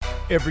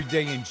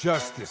Everyday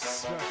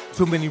injustice.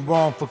 Too many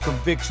wrongful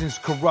convictions.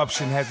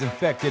 Corruption has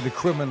infected the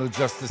criminal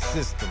justice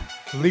system,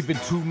 leaving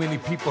too many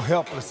people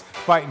helpless,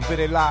 fighting for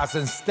their lives.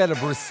 Instead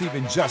of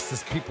receiving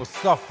justice, people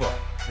suffer.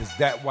 Is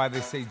that why they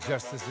say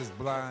justice is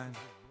blind?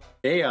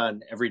 Today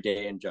on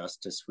Everyday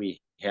Injustice,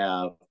 we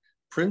have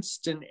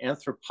Princeton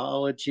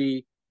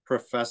anthropology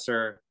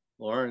professor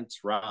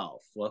Laurence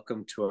Ralph.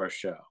 Welcome to our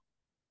show.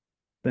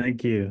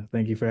 Thank you.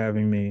 Thank you for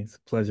having me. It's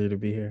a pleasure to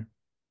be here.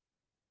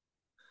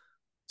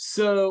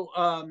 So,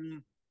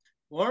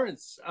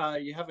 Lawrence,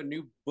 you have a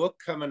new book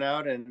coming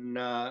out in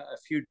a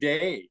few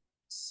days.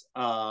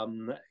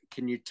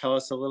 Can you tell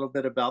us a little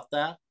bit about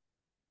that?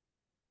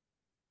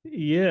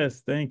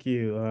 Yes, thank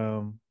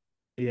you.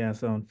 Yeah,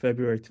 so on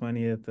February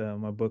 20th,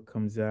 my book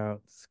comes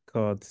out. It's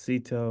called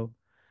Sito,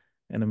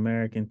 An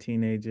American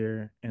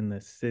Teenager in the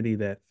City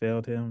That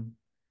Failed Him.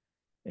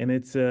 And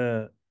it's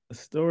a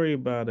story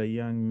about a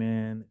young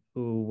man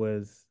who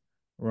was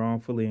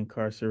wrongfully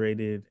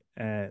incarcerated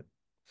at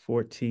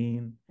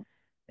 14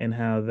 and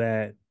how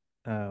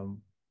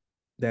um,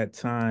 that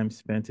time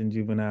spent in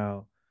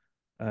juvenile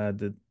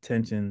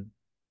detention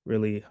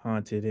really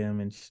haunted him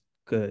and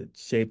could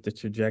shape the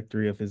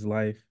trajectory of his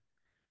life.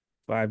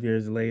 5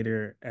 years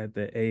later, at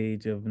the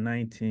age of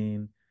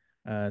 19,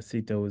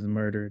 Sito was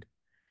murdered.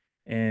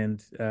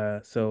 And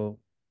so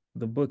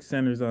the book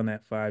centers on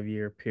that 5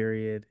 year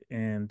period,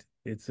 and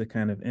it's a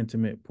kind of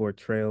intimate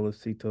portrayal of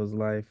Sito's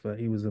life.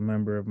 He was a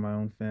member of my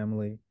own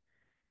family,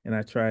 and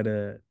I try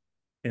to,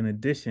 in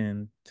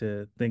addition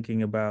to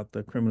thinking about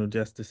the criminal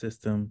justice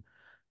system,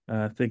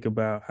 think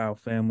about how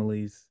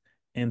families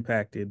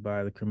impacted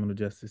by the criminal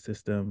justice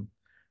system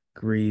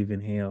grieve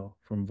and heal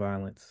from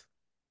violence.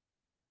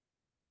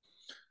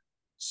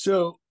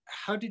 So,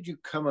 how did you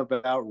come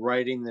about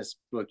writing this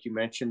book? You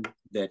mentioned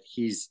that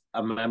he's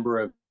a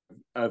member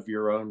of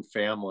your own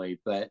family,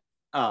 but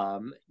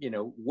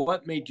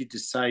what made you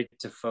decide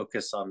to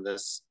focus on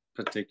this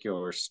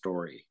particular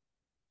story?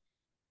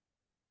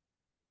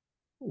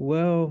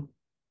 Well,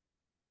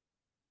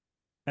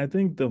 I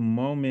think the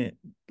moment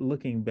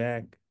looking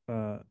back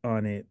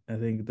on it, I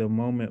think the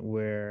moment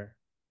where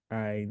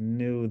I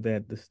knew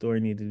that the story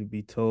needed to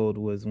be told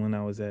was when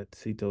I was at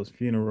Sito's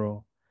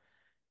funeral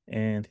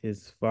and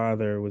his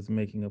father was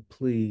making a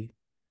plea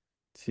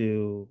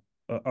to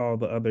all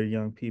the other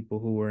young people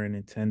who were in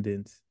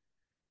attendance,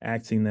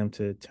 asking them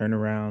to turn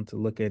around, to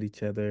look at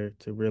each other,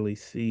 to really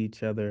see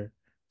each other,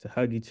 to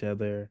hug each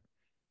other,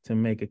 to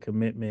make a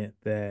commitment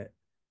that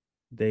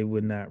they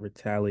would not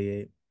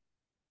retaliate.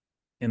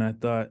 And I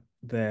thought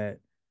that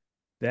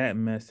that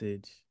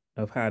message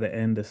of how to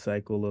end the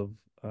cycle of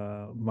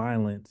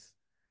violence,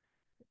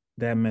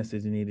 that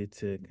message needed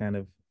to kind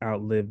of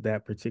outlive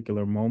that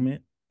particular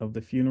moment of the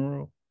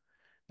funeral.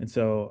 And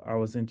so I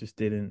was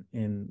interested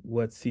in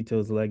what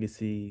Sito's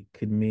legacy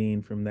could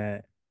mean from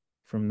that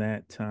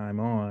time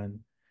on.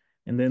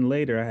 And then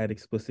later I had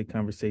explicit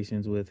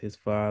conversations with his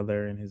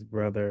father and his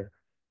brother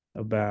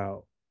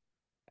about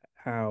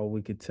how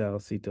we could tell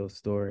Sito's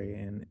story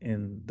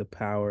and the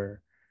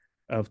power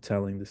of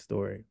telling the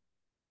story.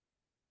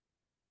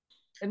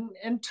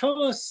 And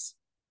tell us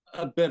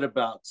a bit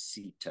about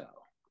Sito.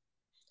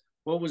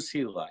 What was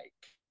he like?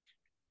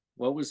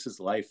 What was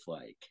his life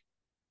like?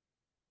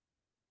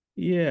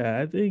 Yeah,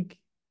 I think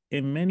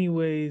in many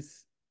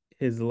ways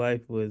his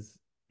life was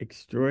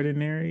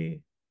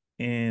extraordinary,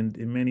 and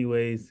in many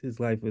ways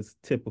his life was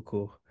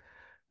typical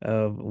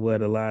of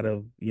what a lot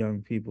of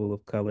young people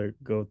of color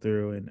go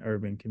through in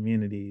urban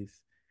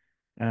communities.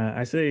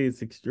 I say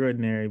it's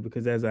extraordinary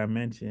because, as I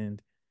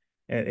mentioned,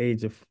 at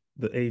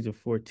the age of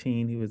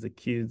 14, he was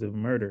accused of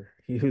murder.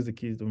 He was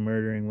accused of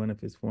murdering one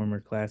of his former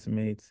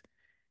classmates,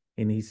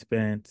 and he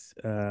spent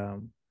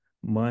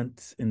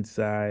months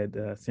inside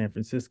San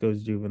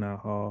Francisco's juvenile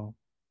hall.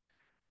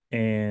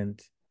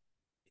 And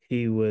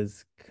he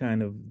was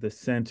kind of the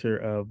center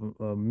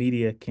of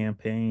media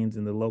campaigns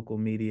in the local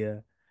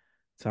media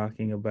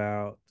talking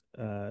about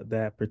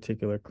that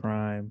particular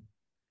crime.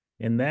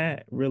 And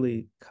that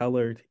really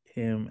colored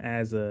him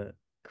as a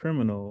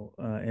criminal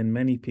in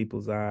many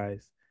people's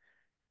eyes.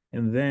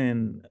 And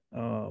then,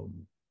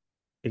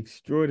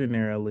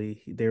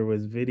 extraordinarily, there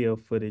was video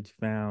footage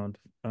found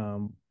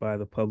by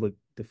the public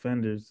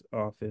defender's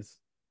office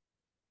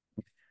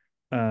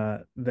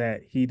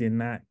that he did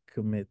not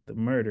commit the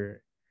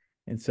murder.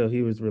 And so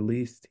he was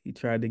released. He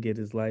tried to get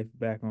his life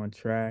back on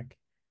track.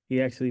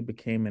 He actually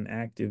became an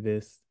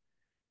activist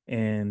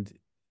and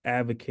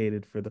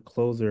advocated for the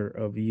closure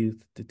of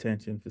youth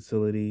detention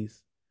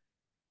facilities.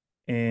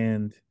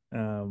 And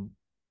a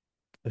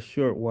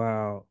short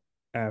while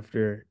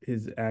after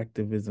his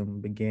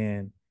activism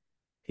began,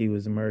 he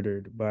was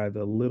murdered by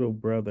the little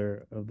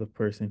brother of the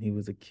person he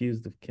was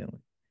accused of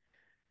killing.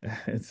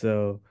 And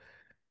so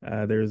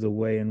there's a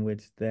way in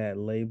which that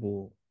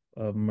label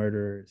of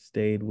murder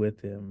stayed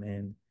with him,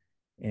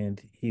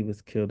 and he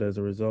was killed as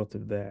a result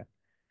of that.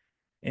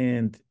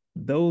 And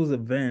those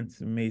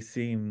events may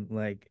seem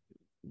like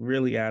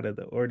really out of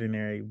the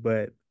ordinary,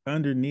 but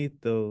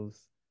underneath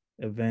those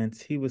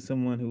events, he was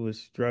someone who was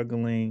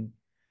struggling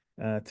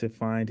to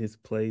find his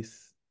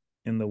place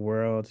in the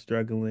world,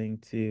 struggling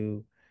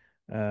to,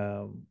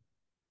 um,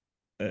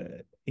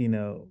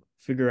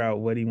 figure out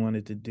what he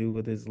wanted to do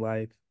with his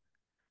life,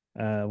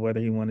 whether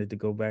he wanted to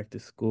go back to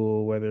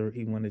school, whether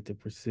he wanted to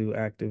pursue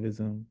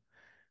activism.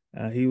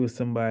 He was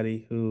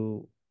somebody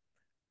who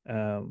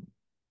um,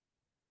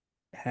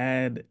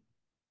 had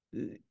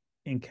uh,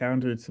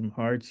 encountered some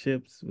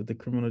hardships with the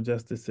criminal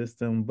justice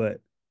system,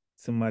 but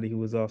somebody who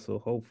was also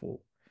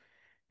hopeful.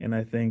 And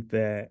I think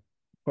that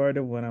part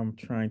of what I'm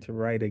trying to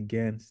write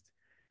against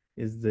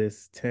is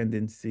this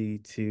tendency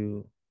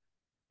to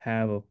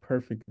have a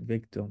perfect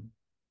victim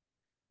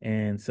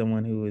and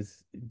someone who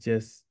is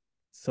just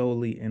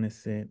solely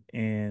innocent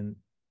and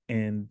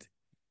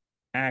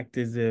act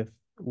as if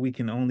we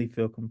can only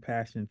feel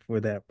compassion for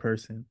that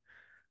person.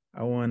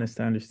 I want us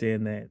to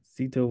understand that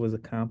Sito was a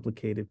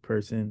complicated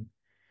person.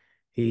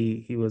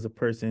 He was a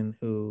person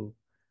who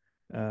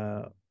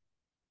uh,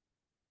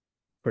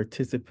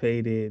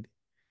 participated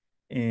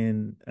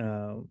in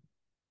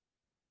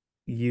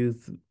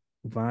youth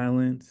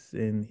violence,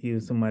 and he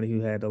was somebody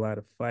who had a lot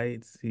of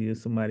fights. He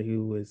was somebody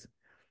who was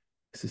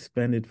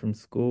suspended from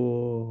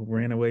school,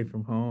 ran away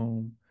from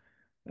home,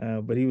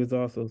 but he was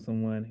also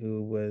someone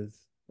who was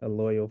a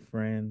loyal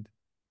friend,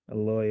 a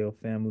loyal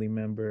family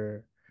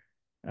member,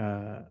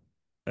 uh,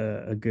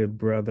 a good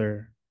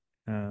brother,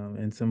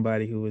 and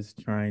somebody who was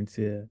trying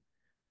to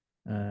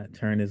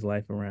turn his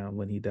life around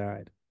when he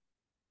died.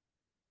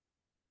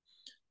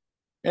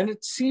 And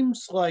it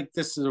seems like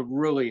this is a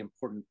really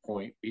important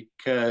point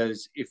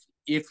because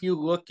if you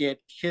look at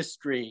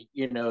history,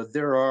 you know,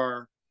 there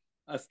are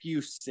a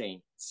few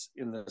saints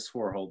in this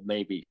world,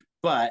 maybe,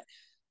 but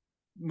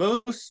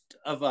most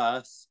of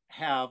us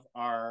have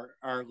our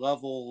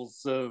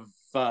levels of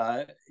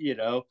you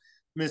know,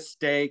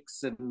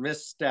 mistakes and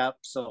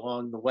missteps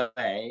along the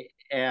way,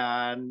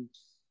 and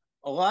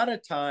a lot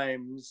of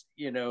times,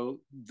 you know,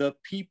 the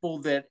people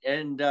that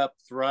end up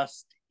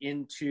thrust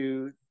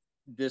into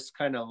this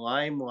kind of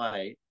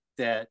limelight,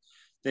 that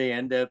they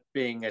end up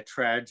being a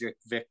tragic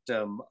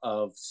victim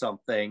of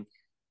something,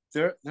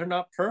 they're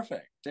not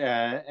perfect,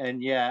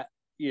 and yet,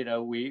 you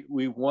know, we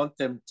want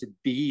them to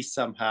be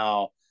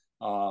somehow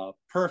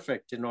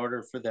perfect in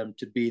order for them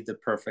to be the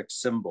perfect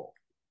symbol.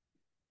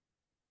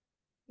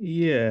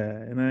 Yeah,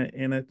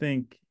 and I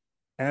think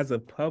as a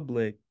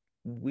public,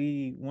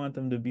 we want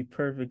them to be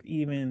perfect,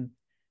 even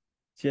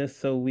just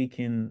so we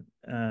can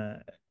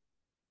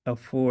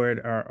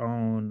afford our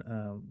own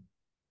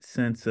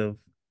sense of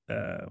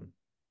uh,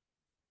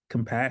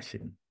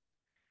 compassion.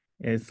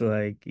 It's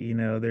like,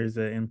 there's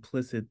an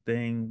implicit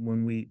thing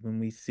when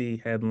we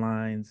see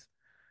headlines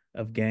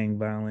of gang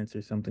violence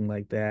or something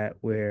like that,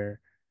 where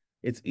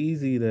it's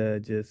easy to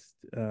just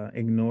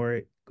ignore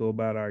it, go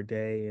about our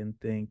day and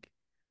think,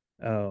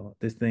 oh,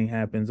 this thing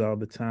happens all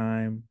the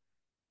time.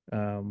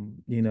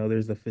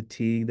 There's a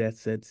fatigue that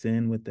sets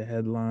in with the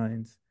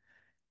headlines,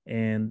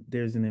 and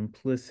there's an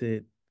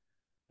implicit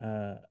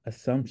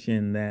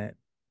assumption that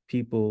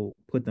people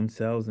put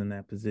themselves in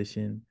that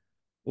position,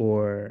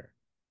 or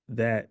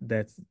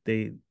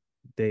they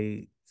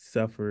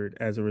suffered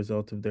as a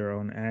result of their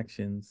own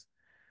actions.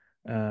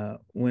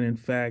 When in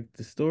fact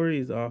the story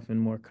is often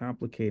more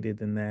complicated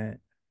than that,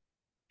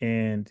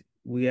 and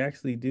we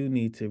actually do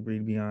need to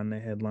read beyond the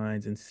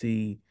headlines and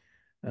see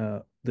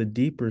the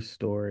deeper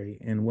story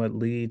and what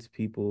leads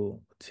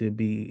people to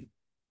be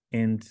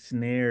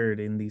ensnared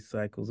in these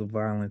cycles of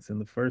violence in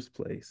the first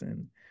place.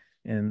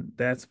 And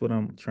that's what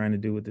I'm trying to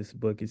do with this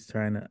book, is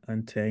trying to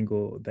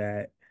untangle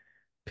that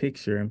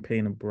picture and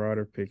paint a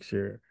broader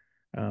picture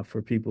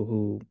for people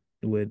who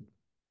would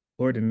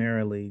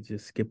ordinarily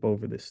just skip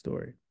over this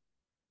story.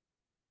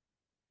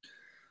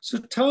 So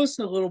tell us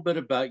a little bit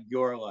about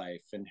your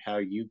life and how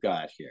you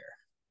got here.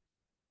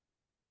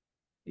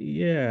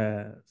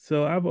 Yeah.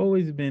 So I've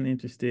always been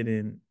interested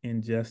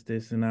in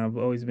justice, and I've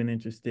always been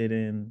interested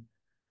in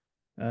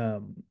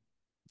um,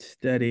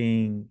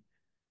 studying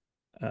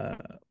uh,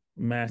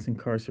 mass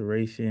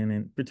incarceration,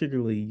 and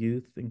particularly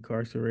youth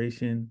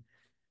incarceration.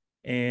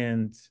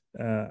 And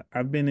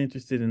I've been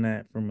interested in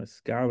that from a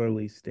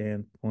scholarly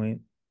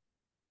standpoint.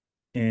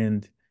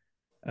 And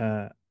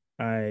uh,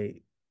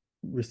 I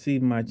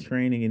received my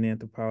training in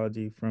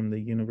anthropology from the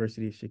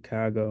University of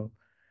Chicago.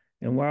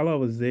 And while I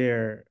was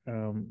there,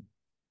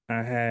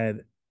 I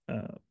had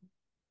a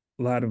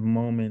lot of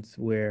moments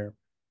where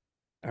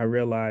I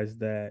realized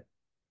that,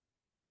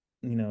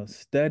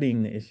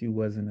 studying the issue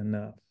wasn't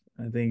enough.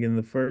 I think in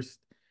the first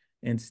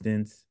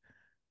instance,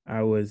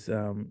 I was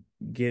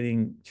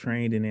getting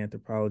trained in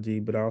anthropology,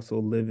 but also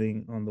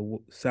living on the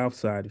south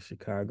side of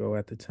Chicago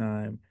at the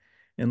time,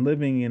 and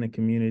living in a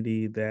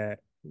community that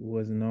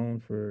was known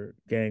for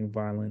gang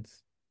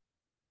violence.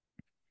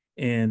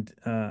 And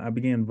I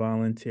began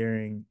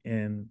volunteering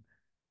in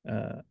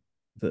uh,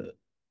 the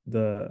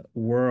the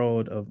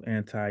world of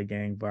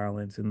anti-gang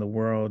violence, in the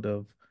world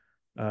of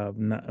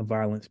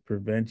violence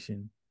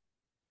prevention.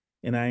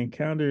 And I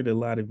encountered a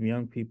lot of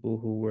young people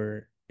who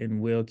were in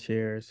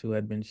wheelchairs, who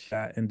had been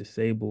shot and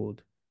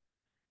disabled.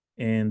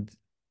 And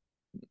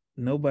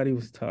nobody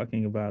was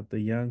talking about the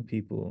young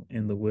people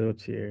in the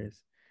wheelchairs.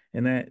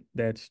 And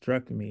that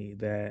struck me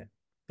that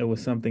it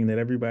was something that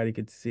everybody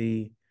could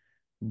see,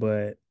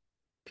 but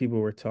people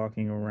were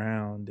talking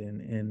around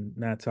and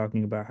not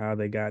talking about how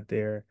they got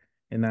there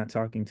and not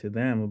talking to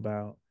them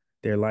about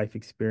their life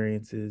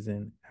experiences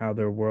and how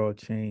their world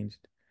changed.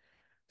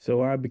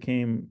 So I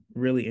became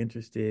really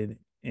interested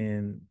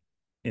in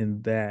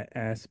that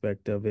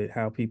aspect of it,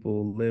 how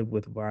people live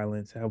with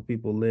violence, how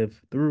people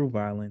live through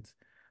violence,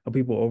 how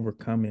people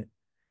overcome it.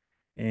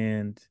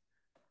 And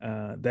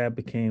that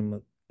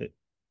became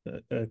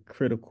a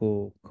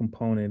critical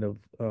component of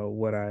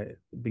what I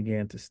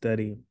began to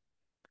study.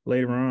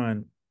 Later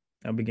on,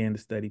 I began to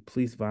study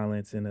police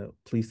violence and a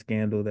police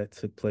scandal that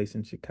took place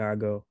in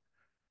Chicago,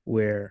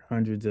 where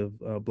hundreds of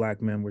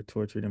Black men were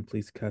tortured in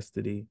police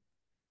custody.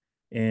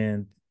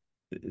 And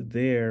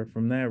there,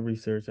 from that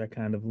research, I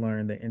kind of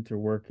learned the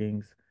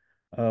interworkings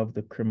of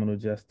the criminal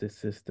justice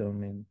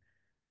system and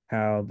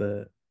how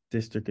the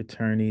district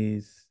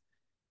attorneys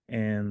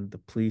and the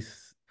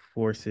police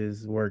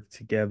forces work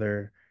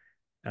together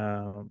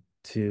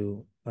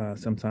to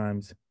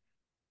sometimes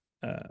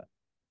uh,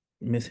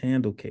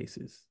 mishandle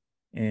cases,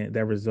 and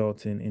that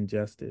results in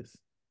injustice.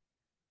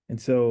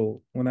 And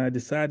so when I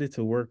decided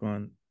to work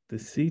on the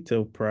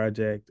Sito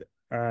project,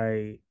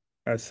 I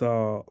I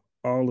saw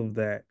all of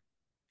that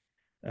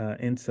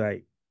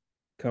insight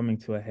coming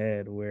to a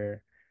head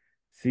where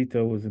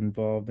Sito was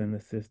involved in the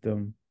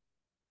system.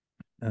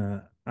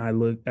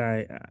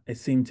 It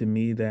seemed to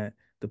me that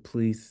the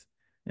police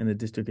and the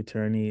district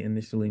attorney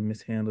initially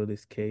mishandled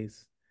this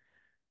case,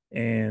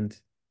 and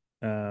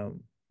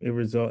it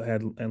result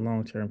had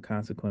long-term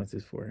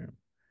consequences for him.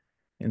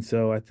 And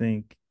so I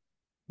think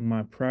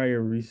my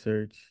prior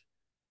research,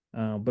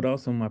 but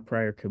also my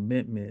prior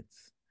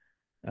commitments,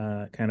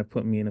 kind of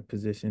put me in a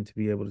position to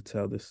be able to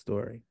tell this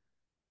story.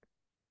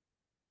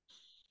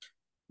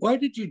 Why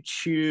did you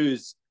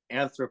choose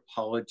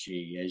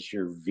anthropology as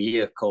your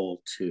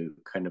vehicle to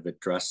kind of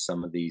address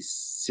some of these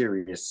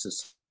serious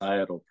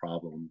societal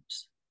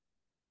problems?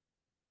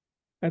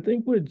 I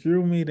think what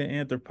drew me to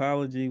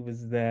anthropology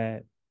was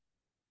that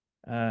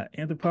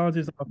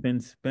anthropologists often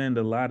spend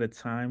a lot of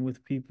time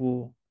with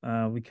people.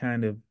 We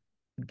kind of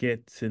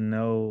get to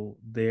know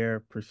their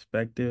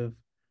perspective.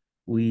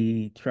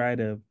 We try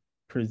to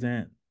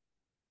present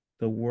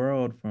the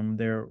world from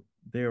their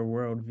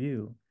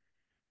worldview,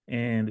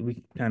 and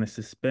we kind of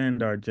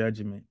suspend our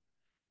judgment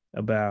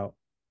about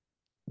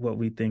what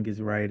we think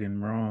is right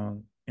and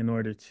wrong in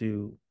order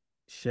to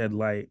shed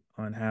light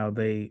on how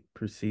they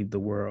perceive the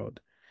world,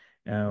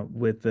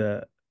 with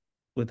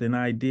an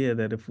idea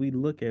that if we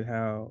look at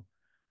how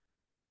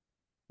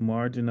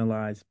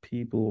marginalized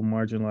people,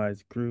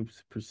 marginalized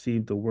groups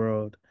perceive the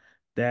world,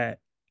 that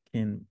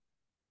can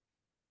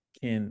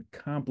can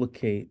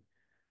complicate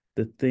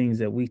the things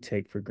that we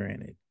take for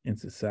granted in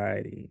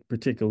society,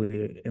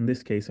 particularly in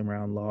this case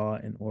around law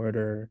and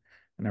order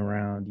and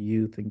around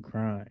youth and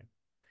crime.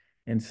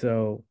 And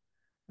so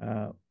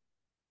uh,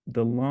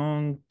 the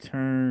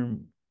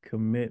long-term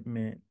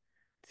commitment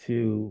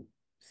to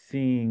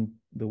seeing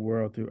the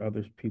world through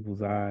other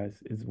people's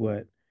eyes is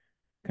what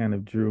kind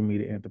of drew me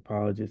to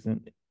anthropologists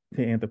and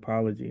to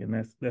anthropology. And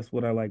that's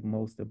what I like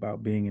most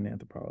about being an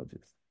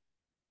anthropologist.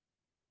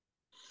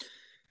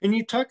 And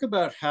you talk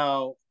about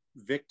how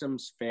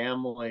victims'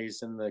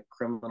 families and the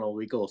criminal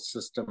legal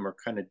system are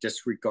kind of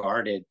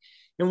disregarded.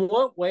 In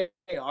what way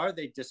are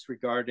they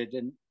disregarded,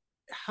 and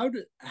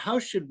how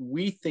should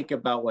we think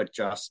about what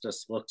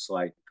justice looks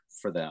like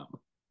for them?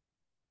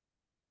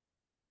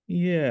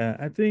 Yeah,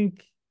 I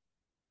think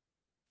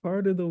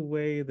part of the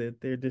way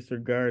that they're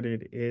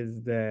disregarded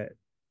is that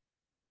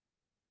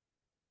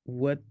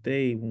what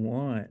they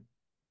want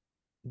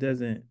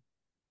doesn't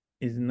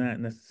is not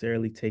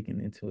necessarily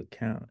taken into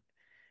account.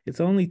 It's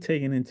only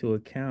taken into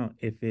account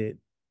if it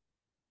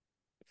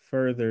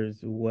furthers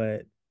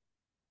what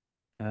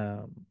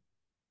um,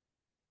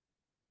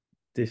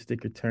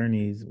 district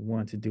attorneys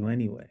want to do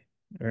anyway,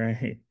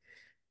 right?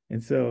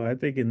 And so I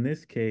think in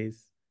this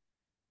case,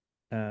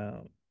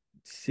 um,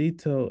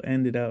 Sito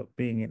ended up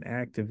being an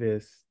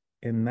activist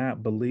and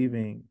not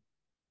believing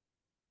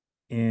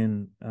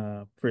in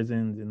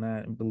prisons and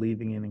not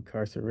believing in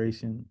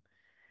incarceration.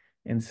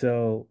 And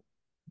so,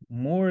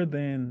 more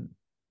than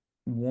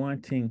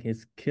wanting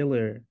his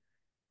killer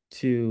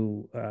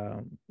to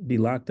be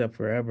locked up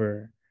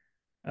forever,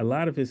 a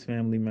lot of his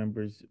family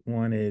members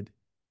wanted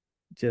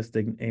just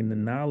an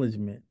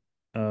acknowledgement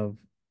of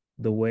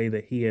the way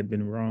that he had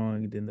been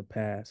wronged in the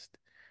past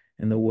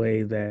and the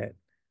way that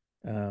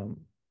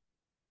um,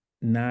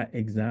 not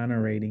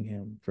exonerating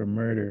him for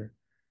murder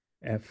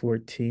at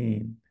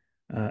 14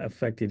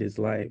 affected his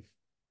life.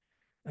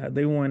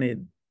 They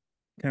wanted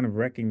kind of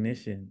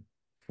recognition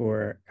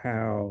for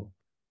how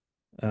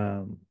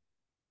um,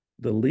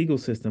 the legal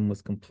system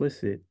was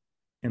complicit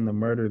in the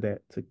murder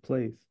that took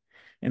place.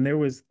 And there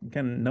was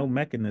kind of no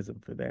mechanism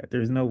for that.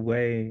 There's no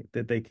way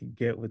that they could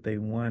get what they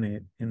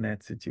wanted in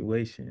that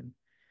situation.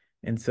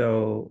 And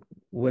so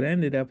what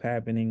ended up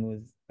happening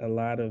was a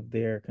lot of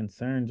their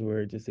concerns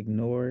were just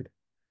ignored.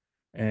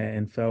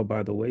 and fell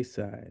by the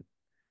wayside.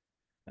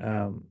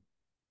 Um,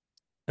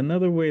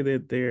 Another way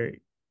that they're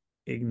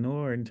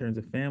ignored in terms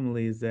of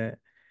family is that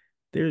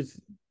there's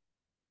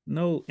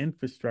no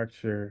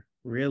infrastructure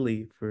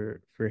really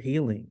for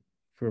healing,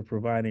 for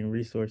providing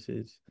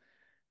resources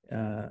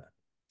uh,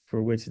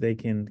 for which they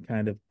can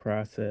kind of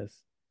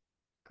process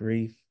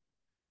grief,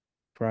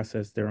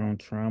 process their own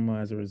trauma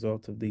as a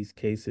result of these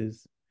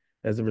cases,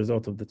 as a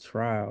result of the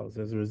trials,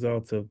 as a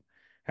result of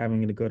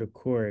having to go to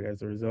court,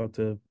 as a result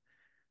of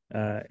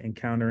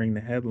encountering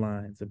the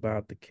headlines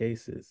about the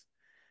cases.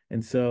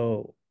 And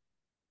so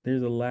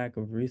there's a lack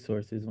of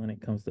resources when it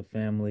comes to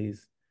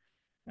families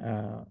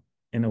uh,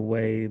 in a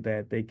way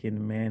that they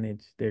can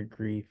manage their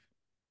grief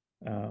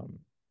um,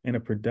 in a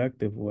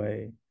productive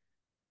way.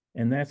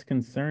 And that's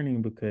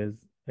concerning because,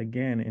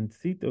 again, in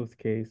Sito's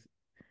case,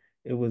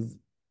 it was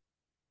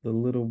the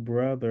little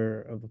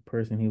brother of the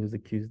person he was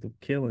accused of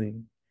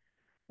killing.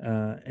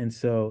 And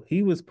so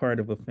he was part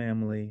of a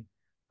family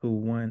who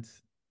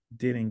once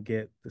didn't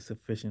get the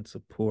sufficient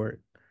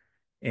support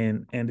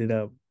and ended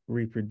up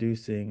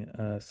reproducing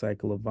a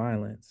cycle of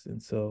violence.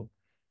 And so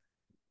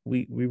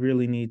we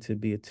really need to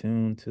be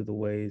attuned to the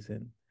ways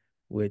in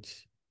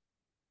which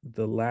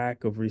the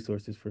lack of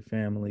resources for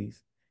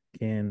families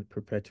can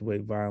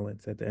perpetuate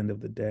violence at the end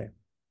of the day.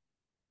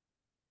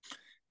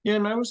 Yeah,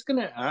 and I was going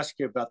to ask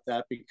you about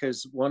that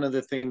because one of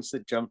the things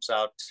that jumps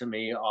out to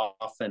me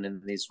often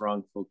in these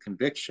wrongful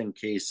conviction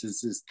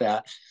cases is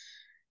that,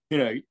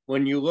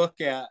 when you look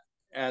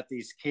at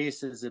these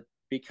cases, it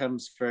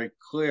becomes very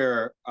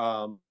clear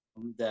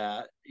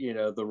that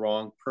the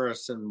wrong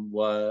person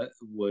was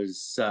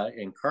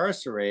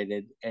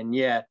incarcerated, and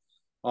yet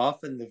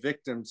often the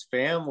victims'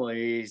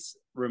 families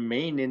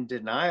remain in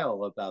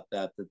denial about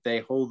that they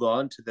hold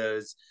on to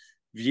those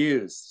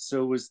views.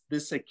 So was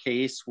this a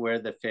case where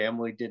the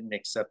family didn't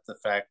accept the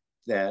fact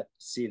that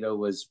Sito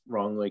was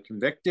wrongly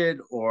convicted,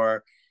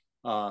 or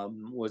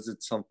was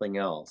it something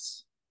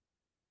else?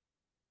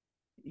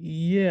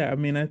 Yeah, I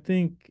mean, I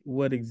think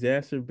what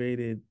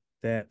exacerbated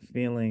that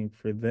feeling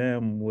for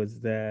them was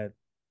that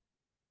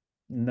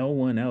no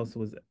one else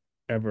was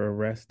ever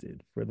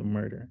arrested for the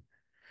murder.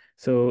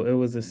 So it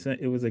was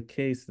a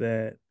case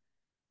that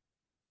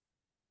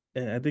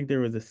I think there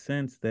was a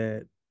sense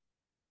that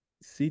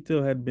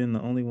Sito had been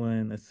the only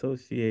one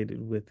associated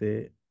with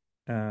it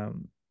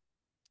um,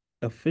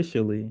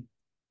 officially,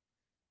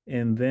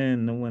 and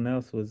then no one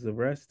else was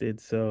arrested,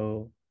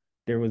 so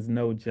there was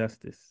no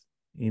justice,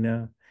 you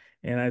know?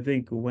 And I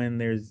think when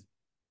there's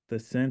the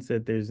sense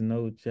that there's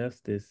no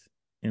justice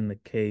in the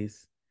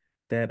case,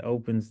 that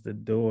opens the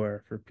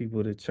door for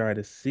people to try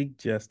to seek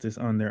justice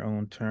on their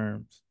own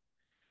terms.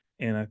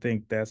 And I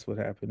think that's what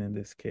happened in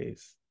this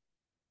case.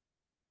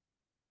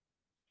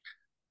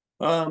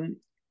 Um,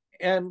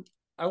 and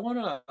I want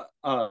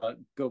to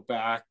go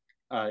back.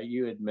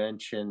 You had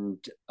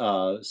mentioned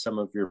some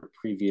of your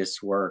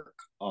previous work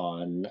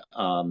on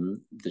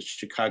the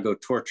Chicago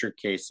torture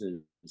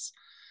cases.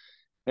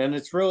 And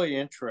it's really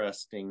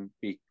interesting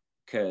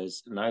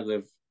because, and I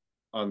live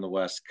on the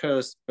West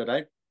Coast, but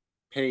I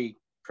pay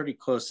pretty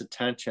close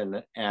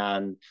attention.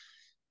 And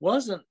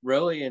wasn't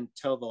really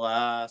until the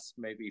last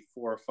maybe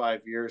 4 or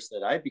 5 years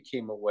that I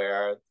became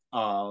aware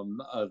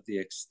of the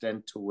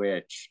extent to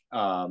which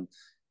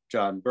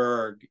John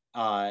Berg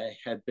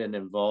had been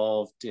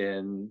involved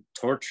in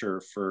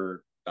torture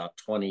for about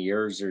 20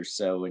 years or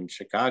so in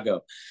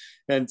Chicago.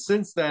 And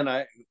since then,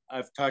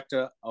 I've talked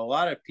to a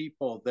lot of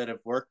people that have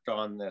worked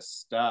on this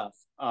stuff.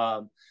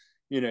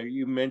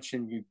 You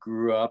mentioned you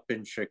grew up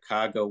in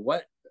Chicago.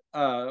 What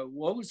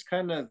was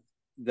kind of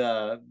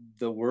the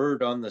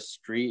word on the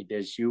street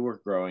as you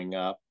were growing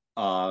up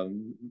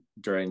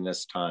during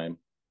this time?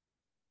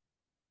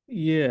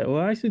 Yeah,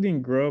 well, I actually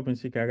didn't grow up in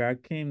Chicago. I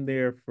came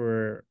there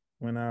for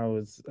when I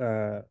was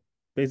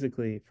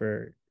basically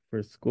for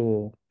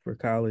school, for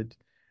college.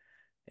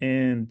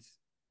 And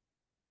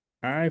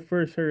I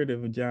first heard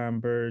of John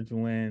Burge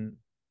when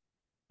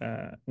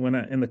I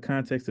in the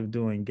context of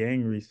doing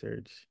gang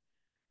research.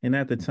 And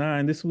at the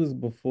time, this was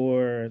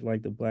before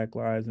like the Black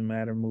Lives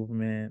Matter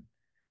movement.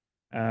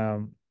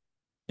 Um,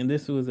 and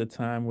this was a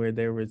time where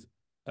there was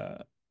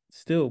uh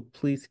still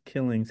police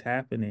killings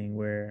happening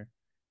where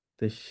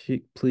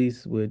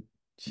police would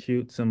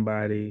shoot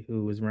somebody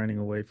who was running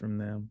away from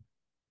them.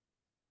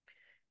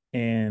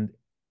 And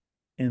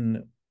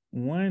in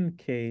one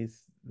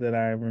case that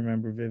I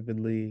remember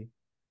vividly,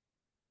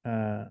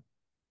 uh,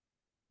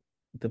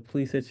 the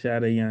police had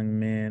shot a young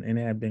man and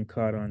it had been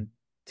caught on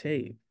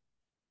tape.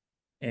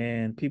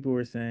 And people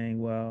were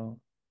saying, well,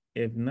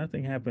 if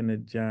nothing happened to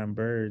John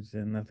Burge,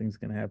 then nothing's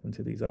going to happen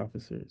to these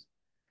officers.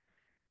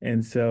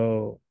 And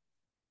so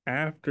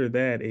after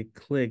that, it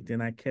clicked,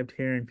 and I kept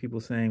hearing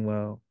people saying,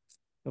 well,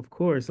 of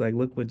course, like,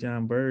 look what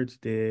John Burge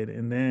did.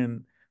 And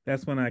then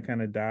that's when I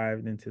kind of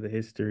dived into the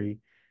history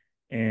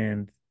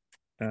and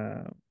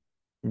uh,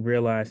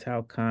 realized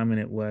how common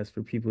it was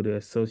for people to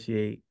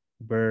associate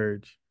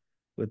Burge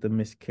with the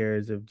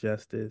miscarriage of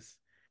justice.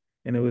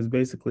 And it was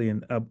basically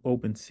an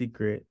open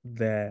secret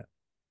that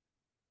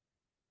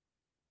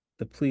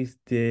the police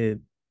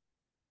did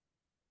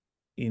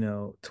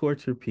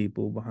torture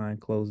people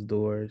behind closed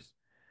doors,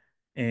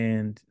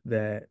 and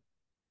that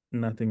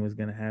nothing was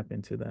going to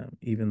happen to them,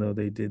 even though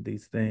they did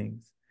these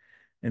things.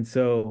 And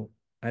so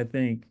I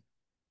think,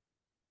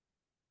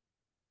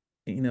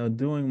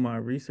 doing my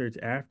research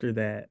after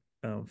that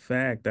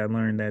fact, I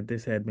learned that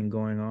this had been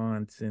going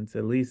on since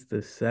at least the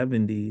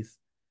 70s.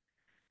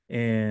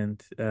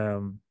 And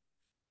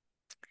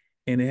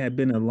it had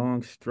been a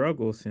long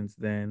struggle since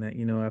then.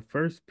 At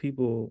first,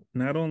 people,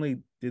 not only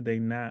did they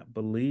not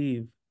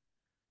believe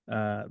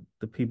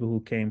the people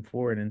who came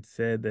forward and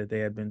said that they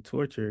had been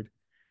tortured,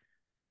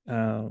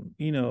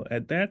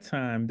 at that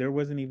time, there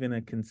wasn't even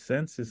a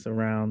consensus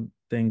around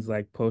things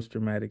like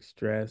post-traumatic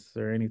stress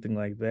or anything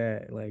like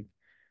that. Like,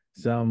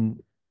 some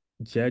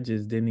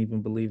judges didn't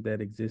even believe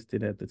that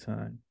existed at the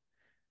time.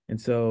 And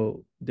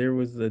so there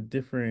was a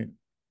different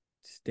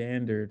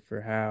standard for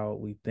how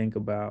we think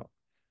about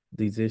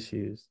these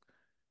issues.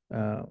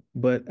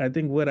 But I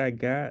think what I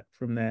got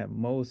from that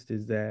most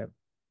is that,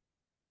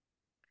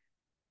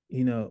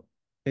 you know,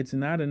 it's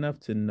not enough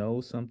to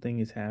know something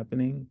is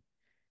happening.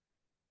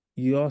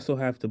 You also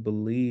have to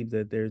believe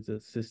that there's a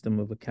system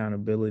of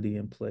accountability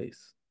in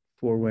place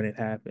for when it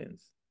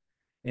happens.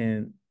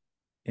 And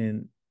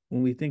and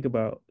when we think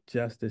about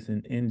justice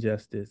and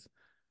injustice,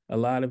 a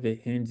lot of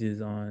it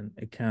hinges on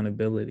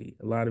accountability.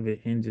 A lot of it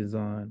hinges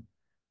on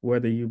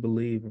whether you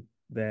believe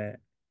that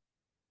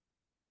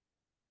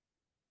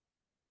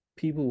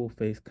people will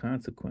face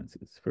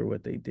consequences for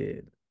what they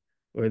did,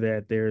 or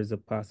that there's a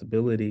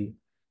possibility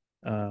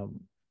um,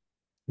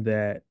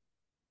 that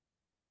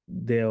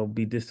they'll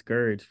be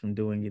discouraged from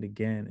doing it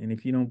again. And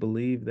if you don't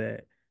believe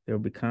that there'll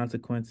be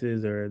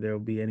consequences or there'll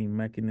be any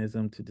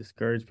mechanism to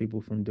discourage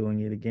people from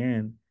doing it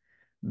again,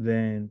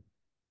 then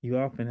you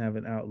often have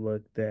an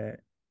outlook that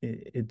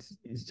it's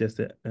just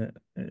a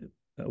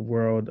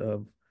world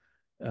of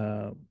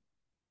uh,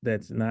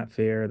 that's not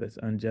fair, that's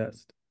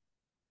unjust.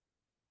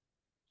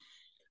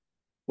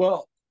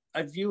 Well,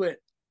 I view it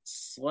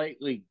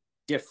slightly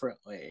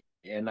differently.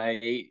 And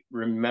I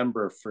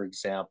remember, for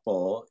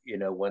example,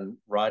 when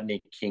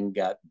Rodney King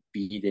got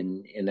beat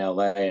in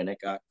LA and it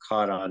got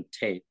caught on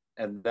tape.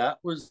 And that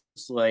was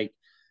like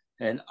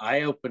an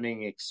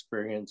eye-opening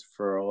experience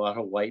for a lot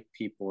of white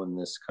people in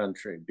this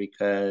country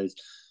because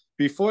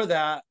before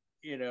that,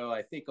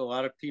 I think a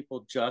lot of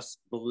people just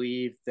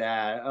believe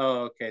that,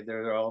 oh, okay,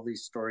 there are all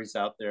these stories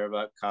out there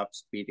about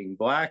cops beating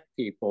black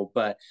people,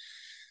 but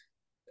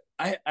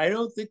I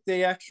don't think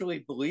they actually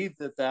believe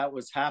that that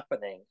was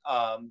happening.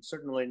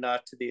 Certainly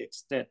not to the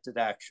extent it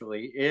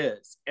actually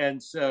is.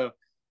 And so,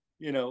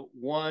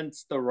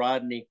 once the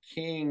Rodney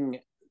King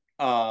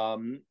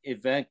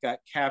event got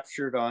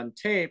captured on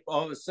tape,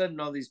 all of a sudden,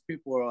 all these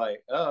people were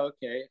like, "Oh,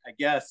 okay, I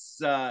guess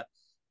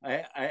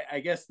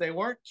I guess they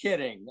weren't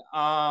kidding."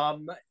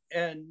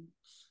 And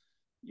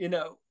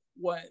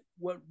what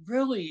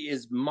really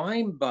is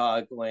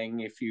mind-boggling,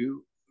 if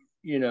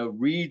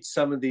read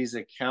some of these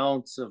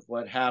accounts of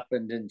what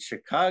happened in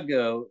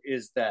Chicago,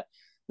 is that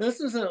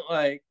this isn't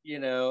like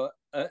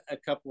a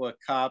couple of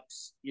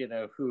cops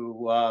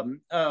who oh,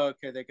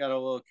 okay, they got a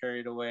little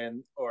carried away,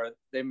 and or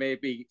they may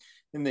be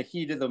in the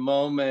heat of the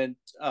moment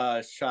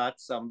shot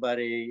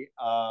somebody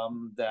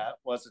that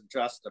wasn't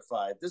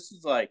justified. This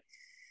is like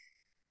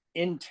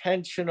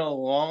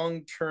intentional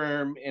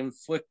long-term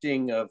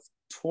inflicting of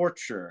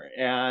torture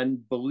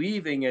and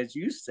believing, as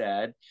you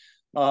said,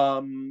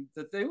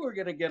 that they were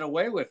going to get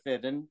away with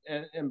it.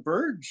 And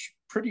Burge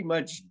pretty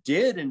much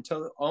did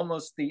until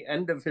almost the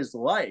end of his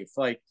life.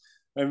 Like,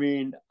 I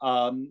mean,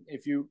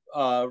 if you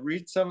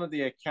read some of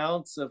the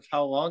accounts of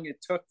how long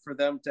it took for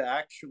them to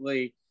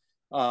actually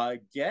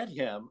get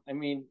him, I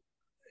mean,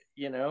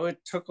 it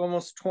took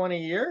almost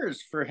 20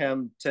 years for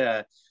him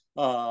to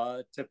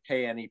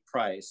pay any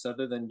price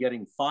other than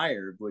getting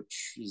fired,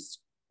 which is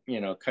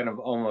kind of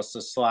almost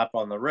a slap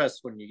on the wrist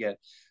when you get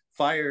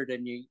fired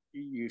and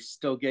you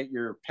still get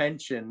your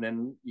pension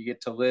and you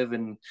get to live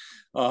in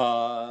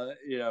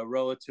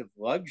relative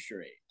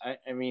luxury.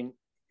 I mean,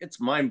 it's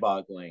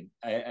mind-boggling,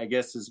 I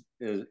guess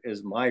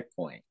is my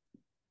point.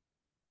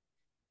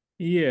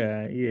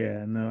 Yeah,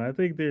 yeah, no, I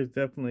think there's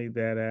definitely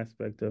that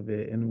aspect of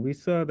it, and we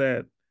saw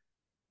that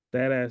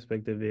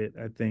aspect of it,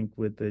 I think,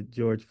 with the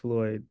George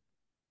Floyd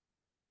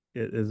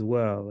as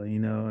well,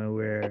 and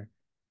where,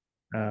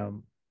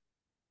 um,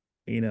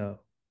 you know,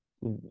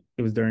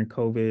 it was during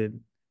COVID.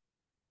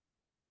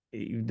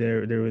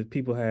 There was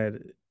people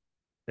had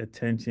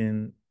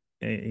attention,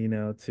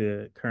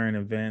 to current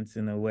events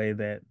in a way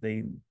that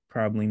they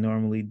probably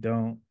normally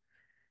don't,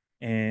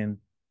 and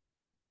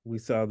we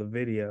saw the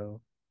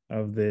video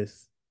of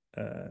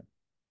uh,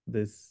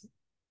 this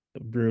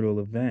brutal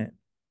event,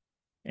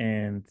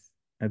 and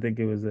I think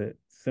it was a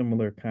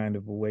similar kind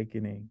of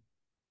awakening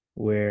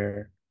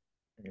where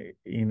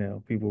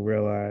people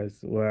realize,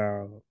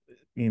 wow,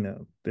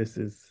 this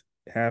is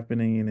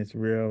happening and it's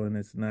real and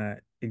it's not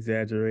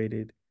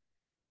exaggerated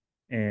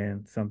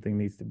and something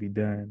needs to be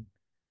done.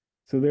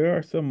 So there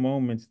are some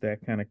moments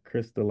that kind of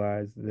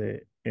crystallize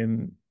that,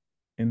 and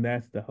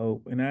that's the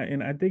hope. And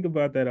I think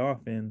about that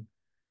often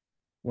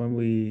when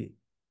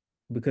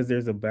because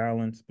there's a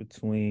balance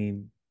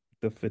between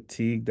the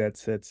fatigue that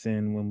sets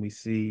in when we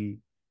see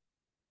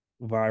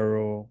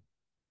viral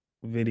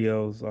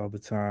videos all the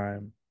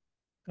time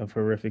of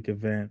horrific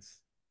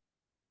events,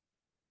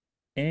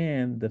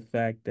 and the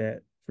fact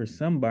that for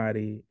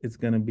somebody it's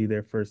going to be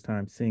their first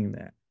time seeing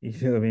that. You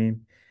know what I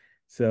mean?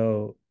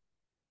 So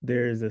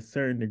there's a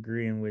certain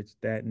degree in which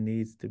that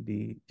needs to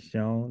be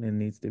shown and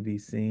needs to be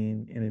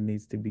seen and it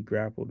needs to be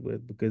grappled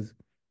with, because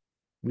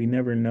we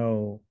never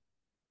know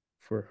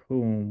for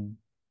whom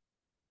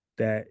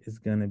that is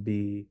going to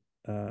be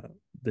uh,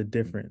 the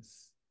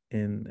difference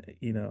in,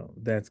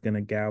 that's going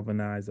to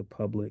galvanize a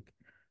public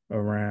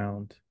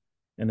around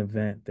an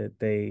event that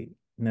they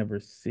never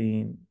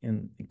seen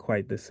in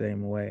quite the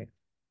same way.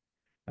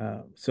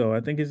 So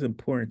I think it's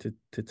important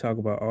to talk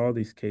about all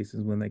these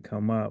cases when they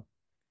come up.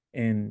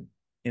 And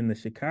in the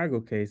Chicago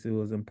case, it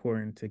was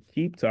important to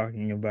keep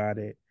talking about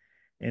it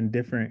in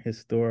different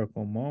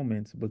historical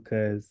moments,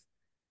 because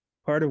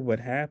part of what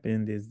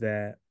happened is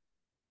that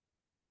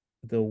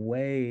the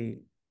way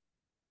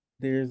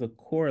there's a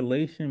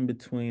correlation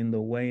between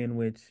the way in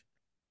which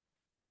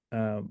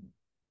um,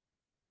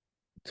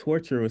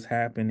 torture was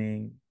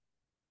happening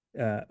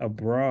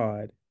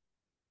abroad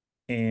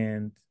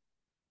and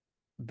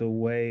the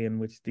way in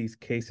which these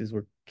cases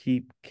were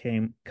keep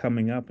came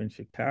coming up in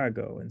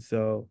Chicago. And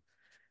so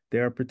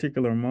there are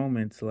particular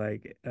moments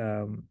like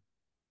after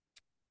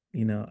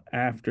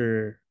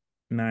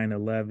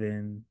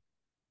 9/11,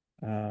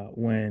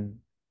 when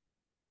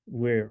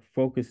we're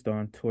focused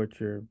on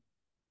torture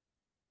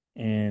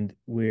and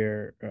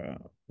we're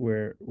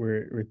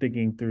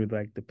thinking through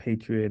like the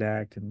Patriot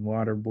Act and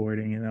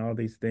waterboarding and all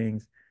these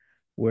things,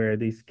 where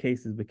these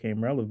cases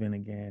became relevant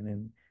again,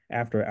 and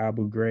after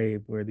Abu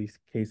Ghraib, where these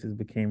cases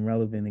became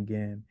relevant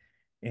again,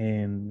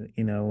 and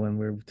when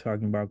we're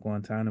talking about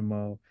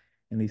Guantanamo,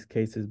 and these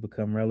cases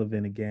become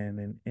relevant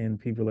again, and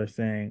people are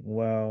saying,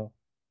 well,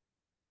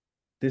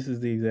 this is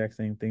the exact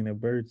same thing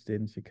that Birds did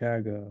in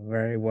Chicago,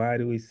 right? Why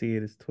do we see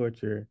it as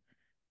torture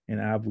in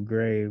Abu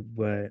Ghraib,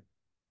 but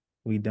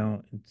we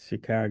don't in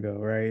Chicago,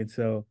 right? And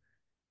so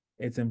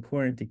it's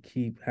important to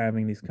keep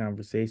having these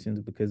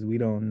conversations, because we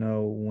don't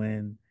know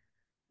when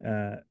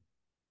uh,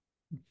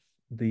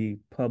 the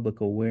public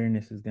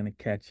awareness is going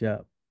to catch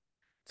up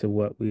to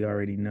what we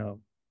already know.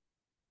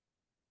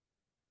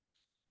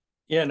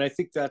 Yeah, and I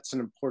think that's an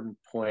important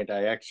point.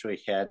 I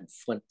actually had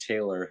Flint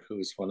Taylor,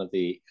 who's one of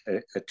the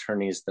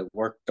attorneys that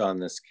worked on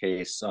this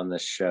case, on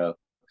this show.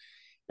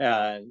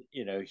 And,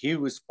 he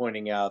was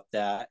pointing out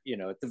that,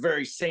 at the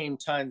very same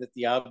time that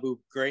the Abu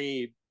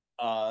Ghraib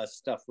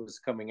stuff was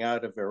coming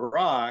out of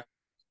Iraq,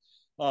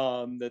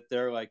 that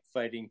they're like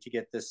fighting to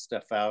get this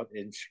stuff out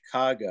in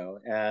Chicago.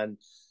 And,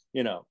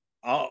 you know,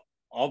 I'll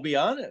I'll be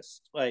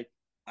honest, like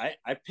I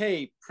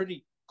pay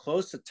pretty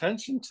close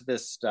attention to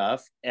this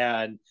stuff,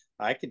 and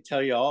I could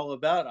tell you all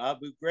about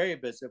Abu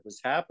Ghraib as it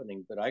was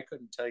happening, but I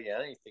couldn't tell you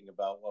anything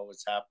about what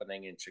was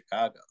happening in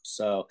Chicago.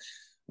 So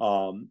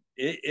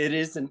it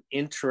is an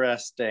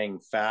interesting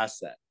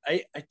facet.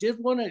 I did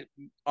want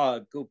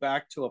to go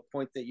back to a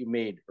point that you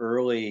made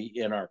early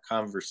in our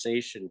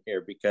conversation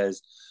here,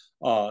 because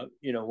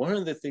one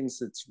of the things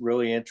that's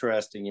really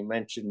interesting, you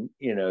mentioned,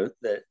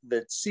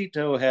 that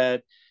Sito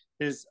had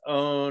his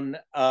own,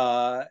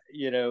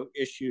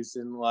 issues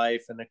in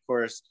life. And of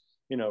course,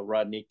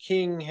 Rodney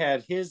King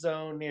had his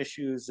own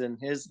issues in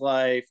his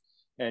life,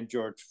 and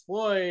George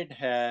Floyd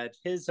had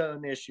his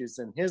own issues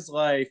in his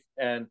life.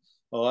 And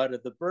a lot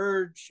of the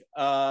Burge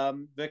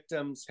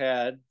victims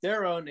had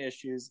their own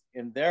issues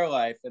in their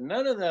life, and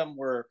none of them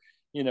were,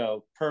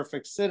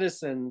 perfect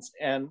citizens.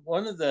 And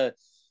one of the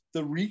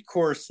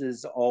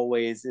recourses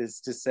always is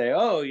to say,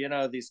 oh,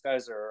 these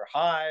guys are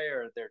high,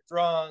 or they're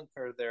drunk,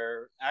 or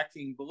they're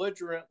acting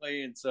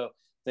belligerently, and so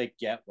they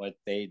get what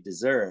they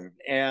deserve.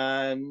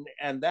 And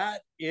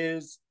that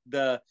is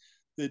the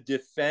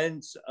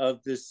defense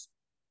of this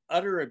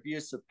utter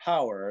abuse of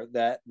power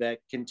that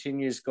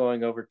continues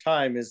going over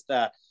time, is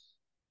that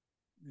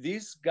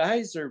these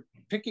guys are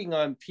picking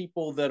on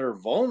people that are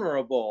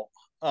vulnerable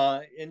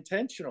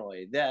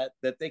intentionally, that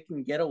they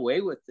can get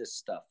away with this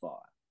stuff on.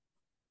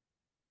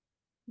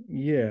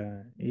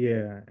 Yeah,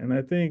 yeah. And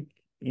I think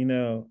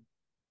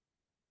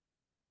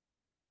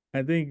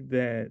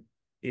that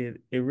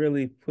it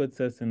really puts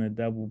us in a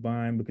double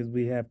bind, because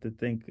we have to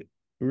think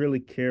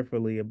really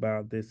carefully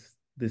about this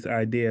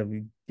idea of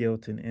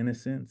guilt and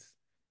innocence.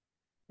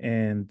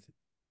 And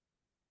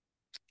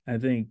I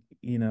think,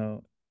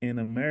 in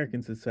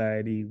American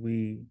society,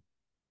 we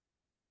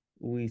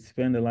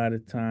spend a lot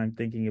of time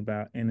thinking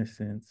about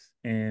innocence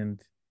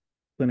and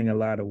putting a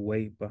lot of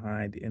weight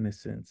behind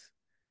innocence.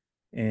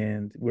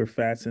 And we're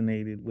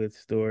fascinated with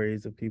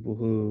stories of people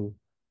who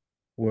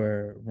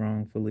were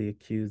wrongfully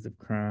accused of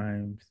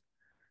crimes.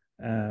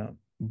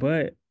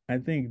 But I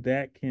think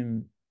that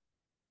can,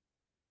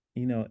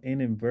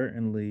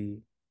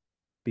 inadvertently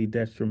be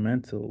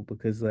detrimental,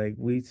 because like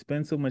we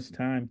spend so much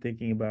time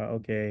thinking about,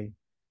 okay,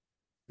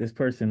 this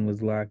person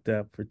was locked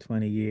up for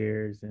 20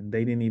 years and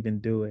they didn't even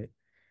do it.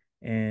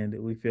 And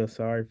we feel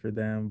sorry for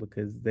them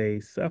because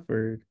they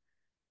suffered.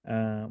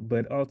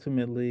 But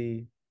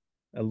ultimately,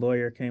 a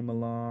lawyer came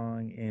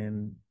along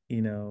and,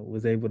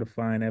 was able to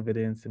find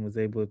evidence and was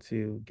able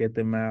to get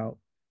them out.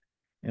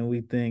 And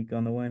we think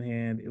on the one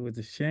hand, it was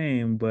a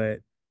shame, but,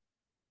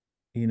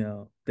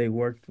 they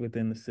worked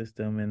within the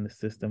system and the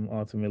system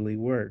ultimately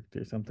worked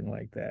or something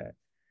like that.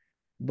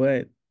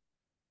 But,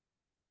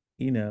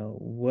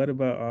 what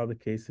about all the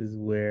cases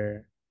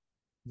where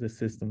the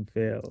system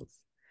fails?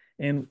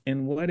 And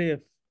what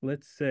if,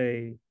 let's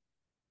say,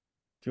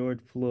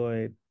 George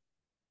Floyd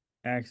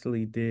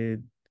actually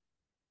did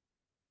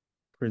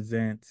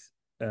present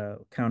a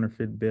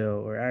counterfeit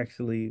bill or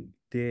actually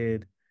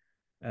did,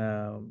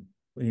 um,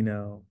 you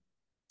know,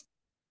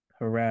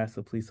 harass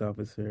a police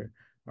officer?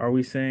 Are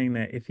we saying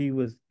that if he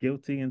was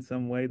guilty in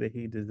some way that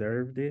he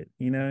deserved it?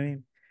 You know what I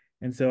mean?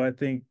 And so I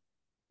think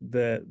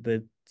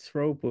the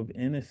trope of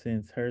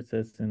innocence hurts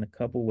us in a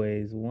couple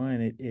ways.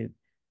 One,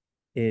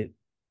 it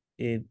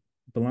it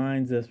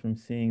blinds us from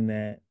seeing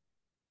that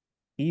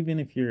even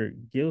if you're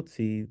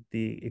guilty,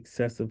 the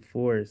excessive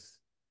force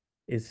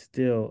is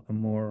still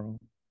immoral.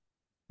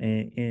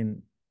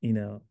 And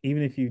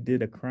even if you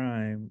did a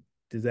crime,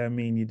 does that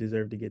mean you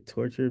deserve to get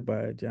tortured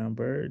by John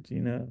Birch?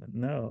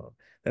 No.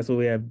 That's what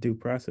we have due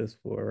process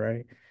for,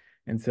 right?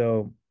 And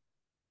so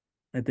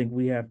I think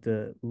we have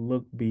to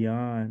look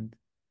beyond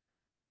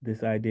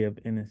this idea of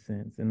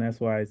innocence. And that's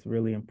why it's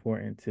really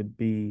important to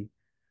be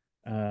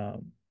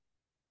um,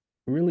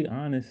 really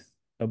honest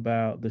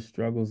about the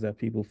struggles that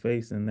people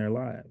face in their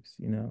lives.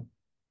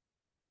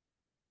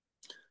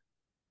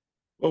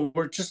 Well,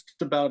 we're just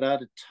about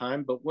out of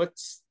time, but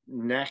what's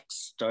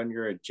next on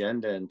your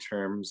agenda in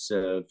terms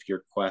of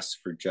your quest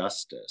for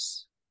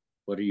justice?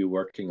 What are you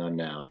working on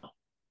now?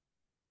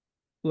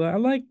 Well, I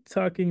like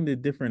talking to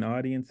different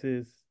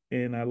audiences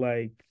and I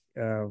like,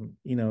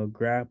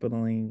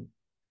 grappling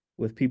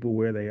with people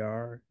where they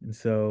are. And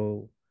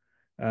so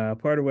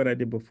part of what I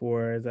did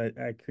before is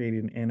I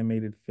created an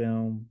animated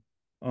film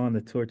on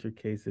the torture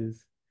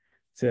cases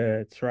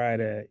to try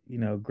to,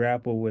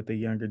 grapple with the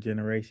younger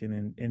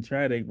generation and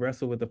try to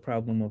wrestle with the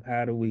problem of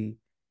how do we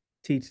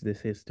teach this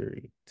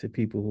history to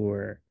people who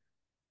are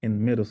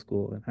in middle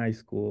school and high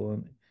school.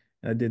 And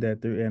I did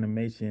that through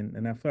animation,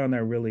 and I found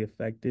that really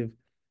effective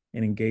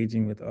in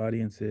engaging with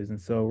audiences.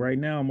 And so right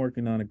now I'm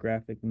working on a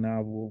graphic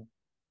novel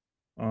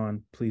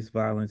on police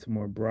violence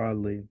more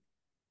broadly,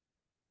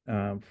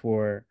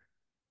 for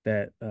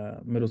that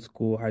middle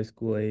school, high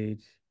school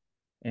age,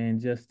 and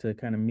just to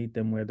kind of meet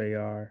them where they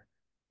are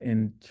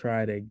and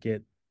try to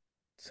get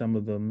some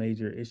of the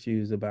major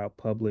issues about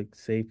public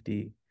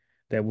safety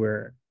that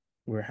we're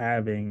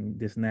having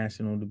this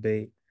national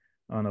debate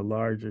on a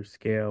larger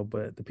scale,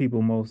 but the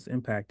people most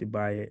impacted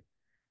by it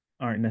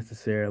aren't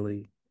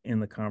necessarily in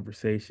the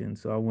conversation.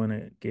 So I want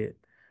to get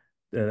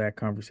that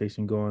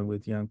conversation going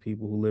with young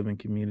people who live in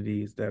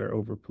communities that are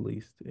over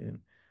policed. And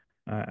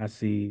I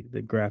see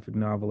the graphic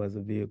novel as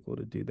a vehicle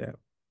to do that.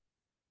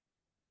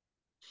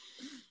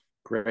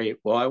 Great.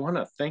 Well, I want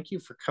to thank you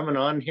for coming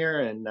on here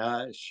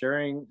and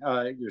sharing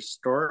your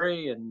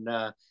story and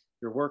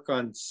your work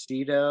on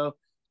Sito.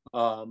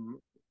 Um,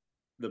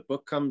 the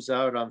book comes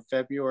out on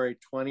February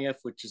 20th,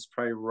 which is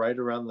probably right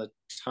around the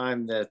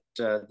time that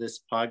this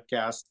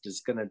podcast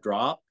is going to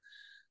drop.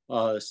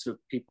 So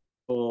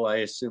people, I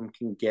assume,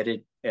 can get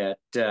it at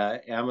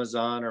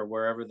Amazon or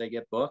wherever they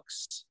get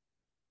books.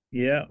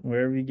 Yeah,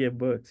 wherever you get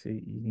books,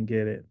 you can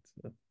get it.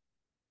 So.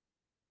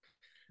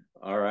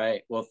 All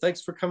right. Well,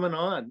 thanks for coming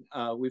on.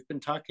 We've been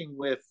talking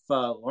with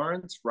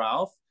Laurence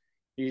Ralph.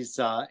 He's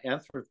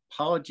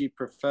anthropology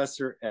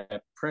professor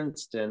at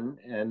Princeton,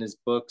 and his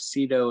book,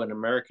 Sito, An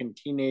American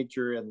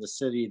Teenager and the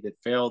City That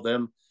Failed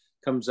Him,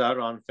 comes out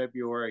on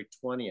February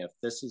 20th.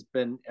 This has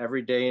been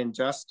Everyday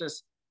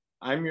Injustice.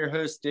 I'm your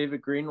host,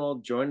 David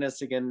Greenwald. Join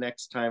us again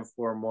next time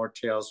for more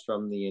tales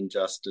from the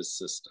injustice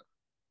system.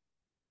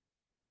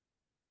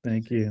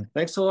 Thank you.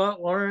 Thanks a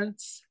lot,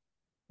 Laurence.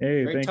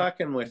 Hey, Great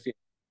talking with you.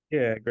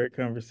 Yeah, great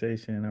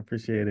conversation. I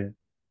appreciate it.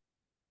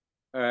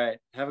 All right.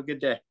 Have a good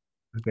day.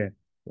 Okay.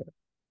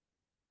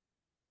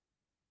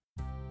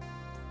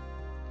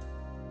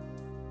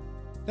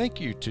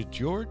 Thank you to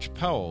George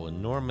Powell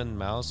and Norman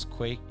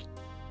Mousequake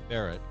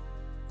Barrett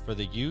for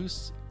the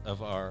use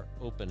of our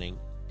opening,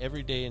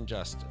 Everyday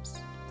Injustice.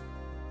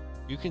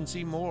 You can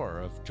see more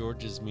of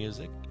George's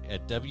music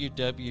at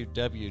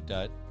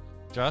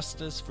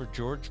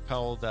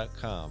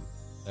www.justiceforgeorgepowell.com.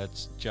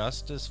 That's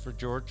Justice for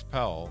George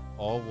Powell,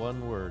 all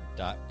one word,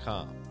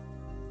 .com.